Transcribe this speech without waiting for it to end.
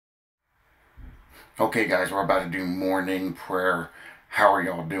Okay, guys, we're about to do morning prayer. How are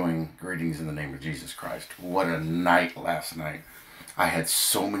y'all doing? Greetings in the name of Jesus Christ. What a night last night. I had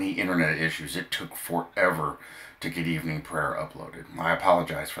so many internet issues. It took forever to get evening prayer uploaded. I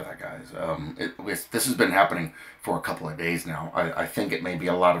apologize for that, guys. This has been happening for a couple of days now. I think it may be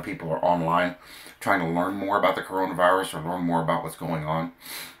a lot of people are online trying to learn more about the coronavirus or learn more about what's going on.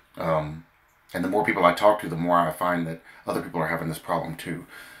 And the more people I talk to, the more I find that other people are having this problem too.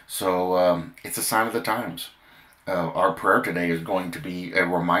 So it's a sign of the times. Our prayer today is going to be a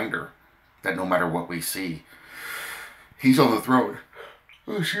reminder that no matter what we see, He's on the throne.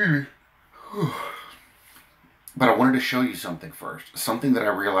 Oh, excuse me. But I wanted to show you something first. Something that I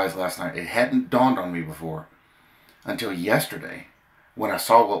realized last night. It hadn't dawned on me before until yesterday when I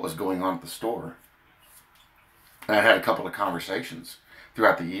saw what was going on at the store. And I had a couple of conversations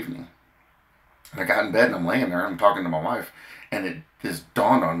throughout the evening. And I got in bed and I'm laying there and I'm talking to my wife. And it just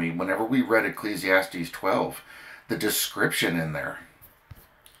dawned on me whenever we read Ecclesiastes 12, the description in there,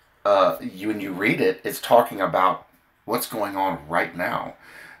 when you read it, it's talking about what's going on right now.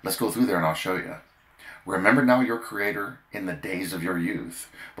 Let's go through there and I'll show you. Remember now your Creator in the days of your youth,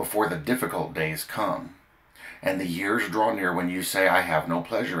 before the difficult days come, and the years draw near when you say, I have no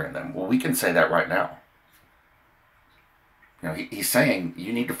pleasure in them. Well, we can say that right now. You know, he's saying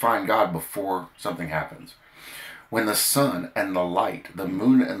you need to find God before something happens. When the sun and the light, the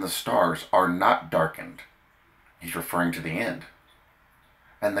moon and the stars are not darkened, he's referring to the end.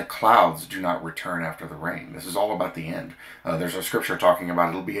 And the clouds do not return after the rain. This is all about the end. There's a scripture talking about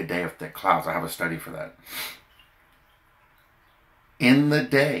it'll be a day of thick clouds. I have a study for that. In the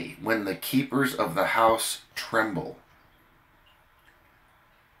day when the keepers of the house tremble.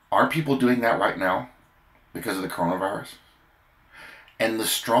 Are people doing that right now because of the coronavirus? And the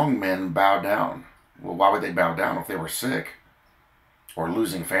strong men bow down. Well, why would they bow down if they were sick or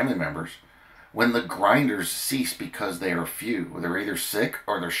losing family members? When the grinders cease because they are few, they're either sick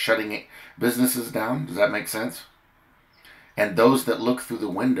or they're shutting businesses down. Does that make sense? And those that look through the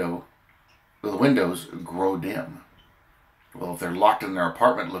windows grow dim. Well, if they're locked in their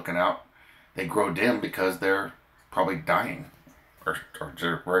apartment looking out, they grow dim because they're probably dying or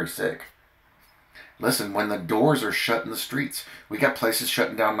they're very sick. Listen, when the doors are shut in the streets, we got places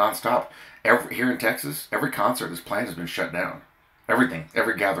shutting down nonstop. Here in Texas, every concert that's planned has been shut down. Everything,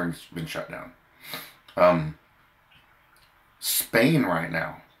 every gathering's been shut down. Spain right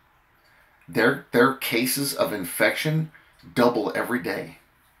now, their cases of infection double every day.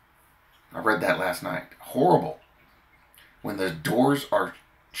 I read that last night. Horrible. When the doors are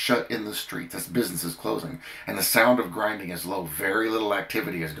shut in the streets, that's businesses closing, and the sound of grinding is low, very little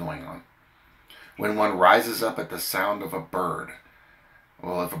activity is going on. When one rises up at the sound of a bird,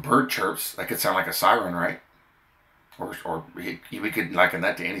 well, if a bird chirps, that could sound like a siren, right? Or we could liken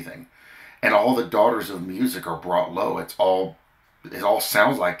that to anything. And all the daughters of music are brought low. It all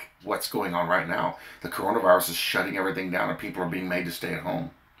sounds like what's going on right now. The coronavirus is shutting everything down and people are being made to stay at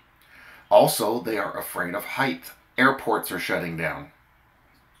home. Also, they are afraid of height. Airports are shutting down.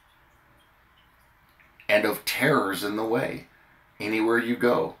 And of terrors in the way. Anywhere you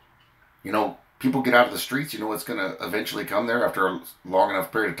go. You know, people get out of the streets, you know what's going to eventually come there after a long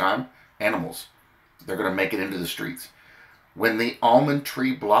enough period of time? Animals. They're going to make it into the streets. When the almond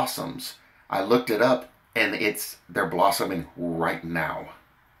tree blossoms, I looked it up, and they're blossoming right now.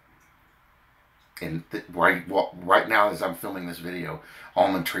 And right now, as I'm filming this video,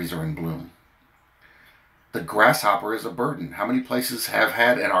 almond trees are in bloom. The grasshopper is a burden. How many places have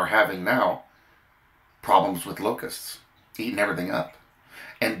had and are having now problems with locusts, eating everything up?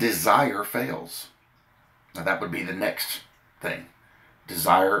 And desire fails. Now that would be the next thing.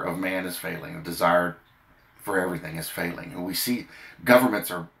 Desire of man is failing. The desire for everything is failing. And we see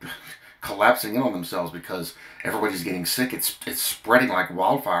governments are collapsing in on themselves because everybody's getting sick. It's spreading like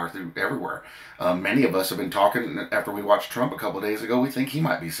wildfire through everywhere. Many of us have been talking after we watched Trump a couple of days ago. We think he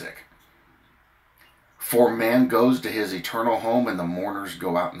might be sick. For man goes to his eternal home and the mourners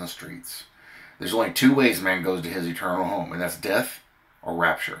go out in the streets. There's only two ways man goes to his eternal home, and that's death or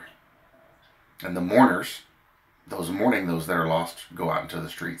rapture. And the mourners, those mourning those that are lost, go out into the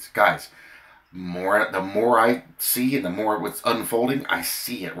streets. Guys, the more I see and the more what's unfolding, I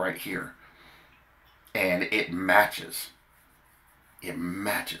see it right here. And it matches. It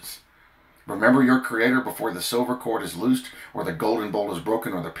matches. Remember your Creator before the silver cord is loosed, or the golden bowl is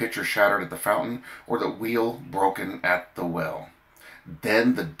broken, or the pitcher shattered at the fountain, or the wheel broken at the well.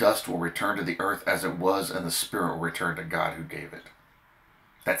 Then the dust will return to the earth as it was, and the spirit will return to God who gave it.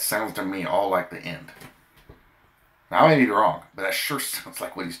 That sounds to me all like the end. Now, I may be wrong, but that sure sounds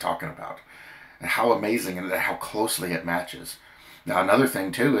like what he's talking about. And how amazing and how closely it matches. Now, another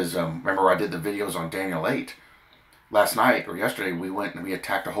thing too is, remember I did the videos on Daniel 8 last night or yesterday. We went and we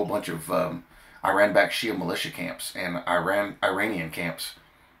attacked a whole bunch of Iran-backed Shia militia camps and Iranian camps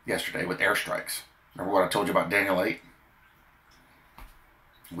yesterday with airstrikes. Remember what I told you about Daniel 8?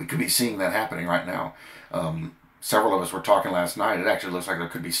 We could be seeing that happening right now. Several of us were talking last night. It actually looks like there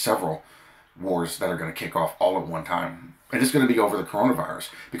could be several wars that are going to kick off all at one time. And it's going to be over the coronavirus.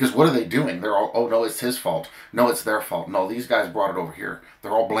 Because what are they doing? They're all, oh, no, it's his fault. No, it's their fault. No, these guys brought it over here.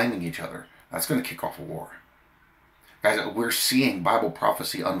 They're all blaming each other. That's going to kick off a war. Guys, we're seeing Bible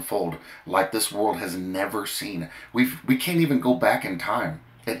prophecy unfold like this world has never seen. We can't even go back in time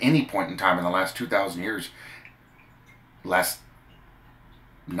at any point in time in the last 2,000 years, last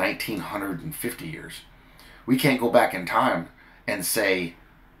 1,950 years. We can't go back in time and say,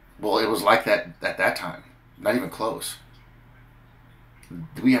 well, it was like that at that time. Not even close.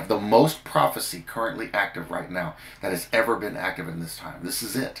 We have the most prophecy currently active right now that has ever been active in this time. This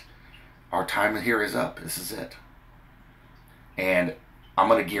is it. Our time here is up. This is it. And I'm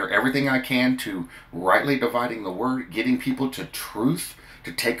going to gear everything I can to rightly dividing the word, getting people to truth,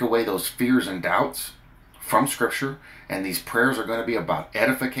 to take away those fears and doubts from Scripture. And these prayers are going to be about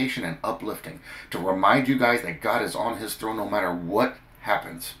edification and uplifting, to remind you guys that God is on his throne no matter what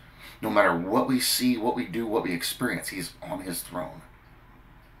happens. No matter what we see, what we do, what we experience, he's on his throne.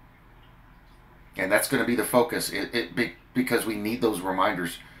 And that's going to be the focus, because we need those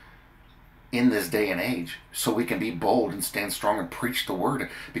reminders in this day and age so we can be bold and stand strong and preach the word.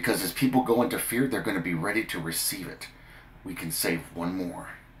 Because as people go into fear, they're going to be ready to receive it. We can save one more.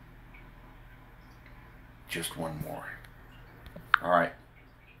 Just one more. All right.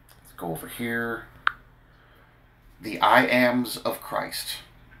 Let's go over here. The I ams of Christ.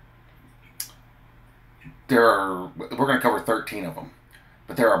 We're going to cover 13 of them.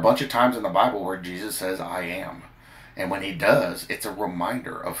 But there are a bunch of times in the Bible where Jesus says, I am. And when he does, it's a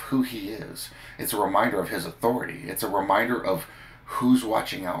reminder of who he is. It's a reminder of his authority. It's a reminder of who's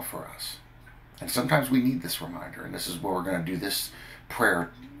watching out for us. And sometimes we need this reminder. And this is where we're going to do this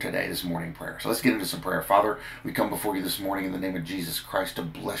prayer today, this morning prayer. So let's get into some prayer. Father, we come before you this morning in the name of Jesus Christ to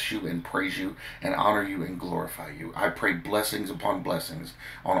bless you and praise you and honor you and glorify you. I pray blessings upon blessings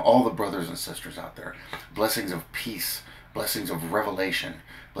on all the brothers and sisters out there. Blessings of peace, blessings of revelation,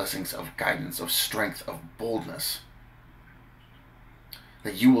 blessings of guidance, of strength, of boldness.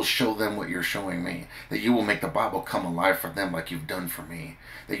 That you will show them what you're showing me. That you will make the Bible come alive for them like you've done for me.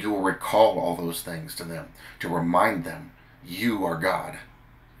 That you will recall all those things to them. To remind them, you are God.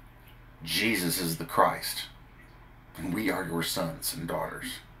 Jesus is the Christ. And we are your sons and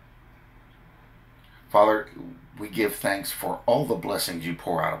daughters. Father, we give thanks for all the blessings you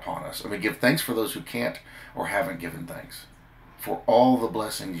pour out upon us. And we give thanks for those who can't or haven't given thanks. For all the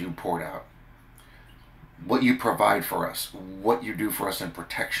blessings you poured out. What you provide for us, what you do for us in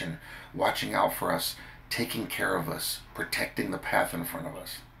protection, watching out for us, taking care of us, protecting the path in front of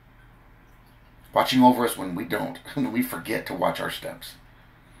us. Watching over us when we don't, when we forget to watch our steps.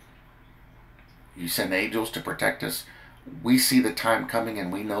 You send angels to protect us. We see the time coming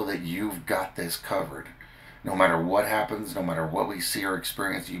and we know that you've got this covered. No matter what happens, no matter what we see or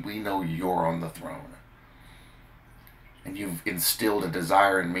experience, we know you're on the throne. And you've instilled a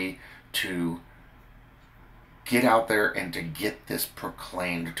desire in me to get out there and to get this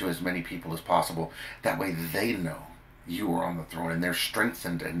proclaimed to as many people as possible. That way they know you are on the throne and they're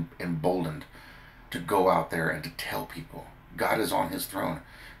strengthened and emboldened to go out there and to tell people God is on his throne.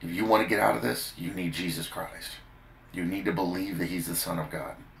 If you want to get out of this, you need Jesus Christ. You need to believe that he's the Son of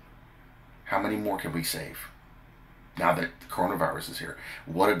God. How many more can we save now that the coronavirus is here?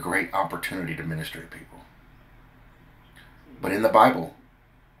 What a great opportunity to minister to people. But in the Bible,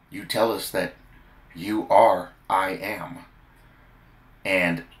 you tell us that you are I am.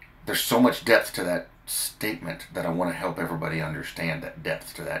 And there's so much depth to that statement that I want to help everybody understand, that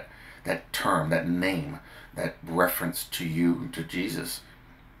depth to that term, that name, that reference to you, to Jesus.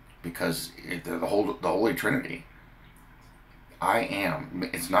 Because the Holy Trinity, I am.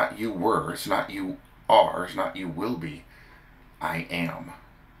 It's not you were, it's not you are, it's not you will be. I am.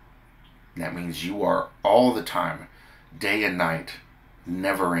 And that means you are all the time, day and night,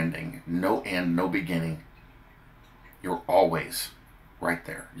 never ending, no end, no beginning. You're always right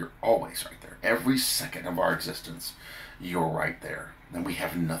there. You're always right there. Every second of our existence, you're right there. And we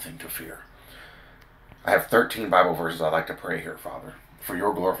have nothing to fear. I have 13 Bible verses I'd like to pray here, Father, for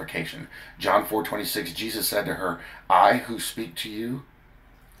your glorification. John 4:26, Jesus said to her, I who speak to you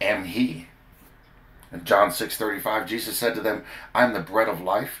am he. And John 6:35, Jesus said to them, I am the bread of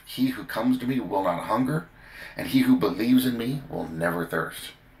life. He who comes to me will not hunger, and he who believes in me will never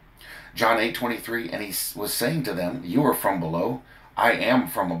thirst. John 8:23, and he was saying to them, you are from below, I am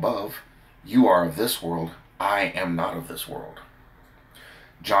from above. You are of this world, I am not of this world.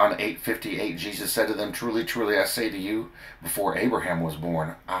 John 8:58, Jesus said to them, truly, truly, I say to you, before Abraham was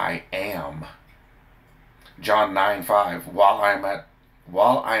born, I am. John 9:5, while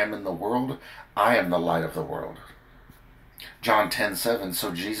I am in the world, I am the light of the world. John 10:7,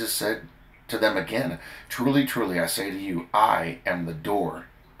 so Jesus said to them again, truly, truly, I say to you, I am the door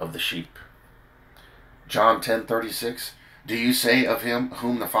of the sheep. John 10:36, do you say of him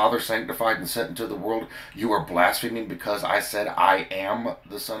whom the Father sanctified and sent into the world, you are blaspheming because I said I am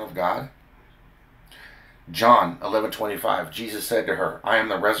the Son of God? John 11:25, Jesus said to her, I am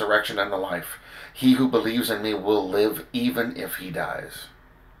the resurrection and the life. He who believes in me will live even if he dies.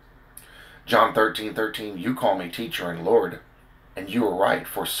 John 13:13, you call me teacher and Lord, and you are right,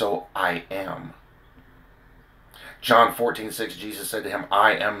 for so I am. John 14:6, Jesus said to him,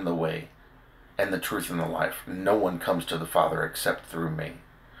 I am the way and the truth and the life. No one comes to the Father except through me.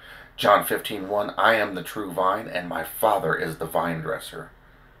 John 15:1, I am the true vine, and my Father is the vine dresser.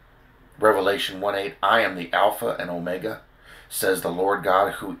 Revelation 1:8, I am the Alpha and Omega, says the Lord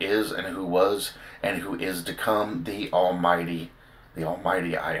God, who is and who was and who is to come, the Almighty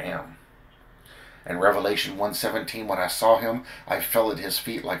I am. And Revelation 1:17, when I saw him, I fell at his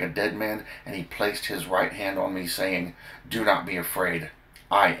feet like a dead man, and he placed his right hand on me, saying, do not be afraid.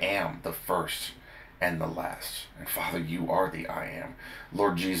 I am the first and the last. And Father, you are the I am.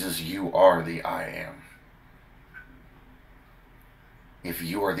 Lord Jesus, you are the I am. If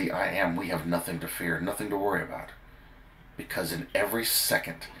you are the I am, we have nothing to fear, nothing to worry about. Because in every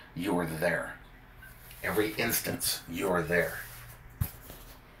second, you are there. Every instance, you are there.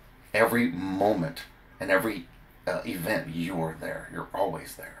 Every moment and every event, you are there. You're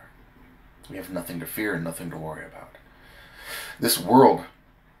always there. We have nothing to fear and nothing to worry about. This world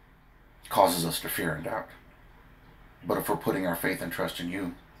causes us to fear and doubt. But if we're putting our faith and trust in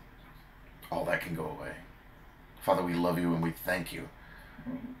you, all that can go away. Father, we love you and we thank you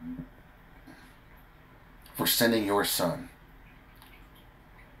for sending your Son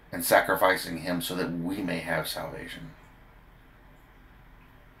and sacrificing him so that we may have salvation.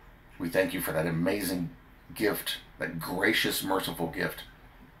 We thank you for that amazing gift, that gracious, merciful gift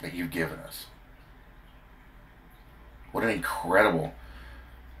that you've given us. What an incredible,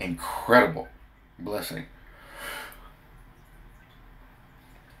 incredible blessing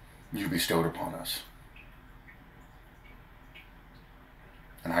you bestowed upon us.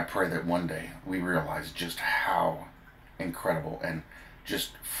 And I pray that one day we realize just how incredible and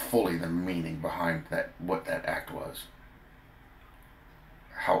just fully the meaning behind that, what that act was.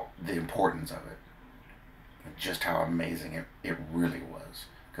 How the importance of it. And just how amazing it really was.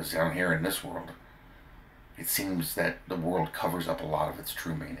 Because down here in this world, it seems that the world covers up a lot of its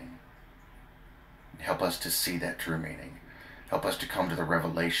true meaning. Help us to see that true meaning. Help us to come to the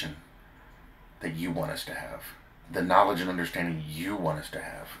revelation that you want us to have. The knowledge and understanding you want us to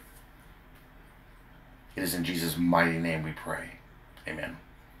have. It is in Jesus' mighty name we pray. Amen.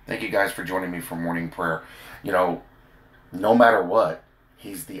 Thank you guys for joining me for morning prayer. You know, no matter what,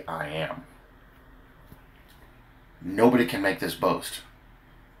 he's the I am. Nobody can make this boast.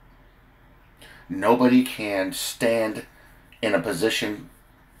 Nobody can stand in a position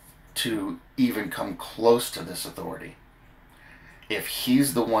to even come close to this authority. If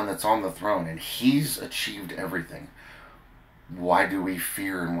he's the one that's on the throne and he's achieved everything, why do we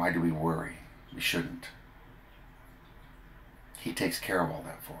fear and why do we worry? We shouldn't. He takes care of all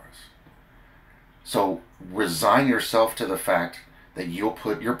that for us. So resign yourself to the fact that you're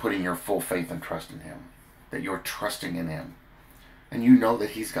putting your full faith and trust in him, that you're trusting in him, and you know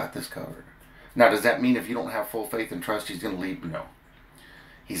that he's got this covered. Now, does that mean if you don't have full faith and trust, he's going to leave? No.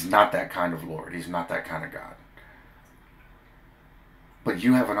 He's not that kind of Lord. He's not that kind of God. But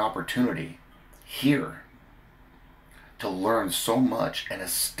you have an opportunity here to learn so much and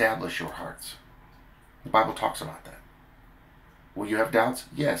establish your hearts. The Bible talks about that. Will you have doubts?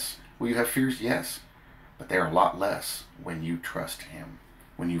 Yes. Will you have fears? Yes. But they're a lot less when you trust him,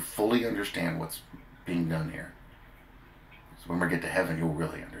 when you fully understand what's being done here. So when we get to heaven, you'll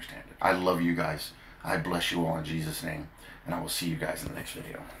really understand it. I love you guys. I bless you all in Jesus' name, and I will see you guys in the next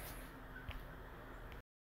video.